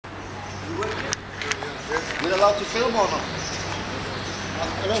We're allowed to film or not?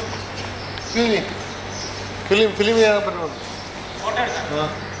 Hello. Film yang apa?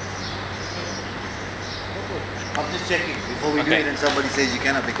 I'm just checking before we do it and somebody says you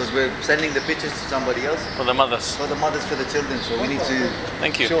cannot, because we're sending the pictures to somebody else. For the mothers. For the mothers, for the children, so we need to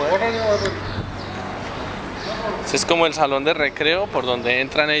Thank you. show it. Este es como el salón de recreo por donde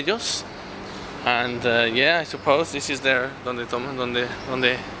entran ellos. And yeah, I suppose this is their donde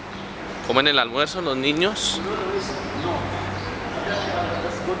comen el almuerzo los niños.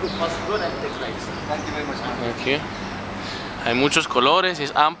 Thank you very much, man. Aquí. Hay muchos colores,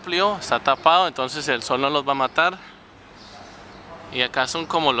 es amplio, está tapado, entonces el sol no los va a matar. Y acá son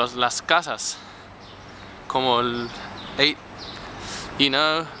como las casas, como el 8, you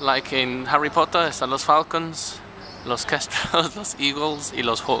know, like in Harry Potter están los falcons, los kestrels, los eagles y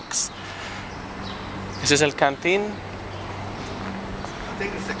los hawks. Ese es el canteen. I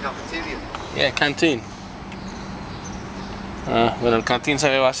think it's the cafeteria. Yeah, canteen. Bueno, el canteen se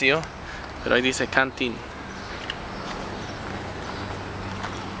ve vacío, pero ahí dice canteen.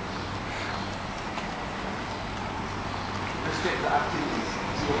 Let's check the activities.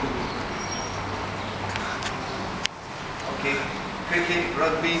 Okay, cricket,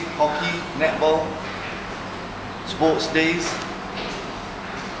 rugby, hockey, netball, sports days.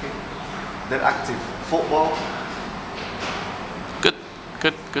 Okay. They're active. Football.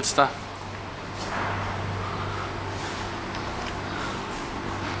 Good stuff.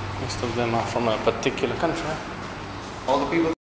 Most of them are from a particular country. All the people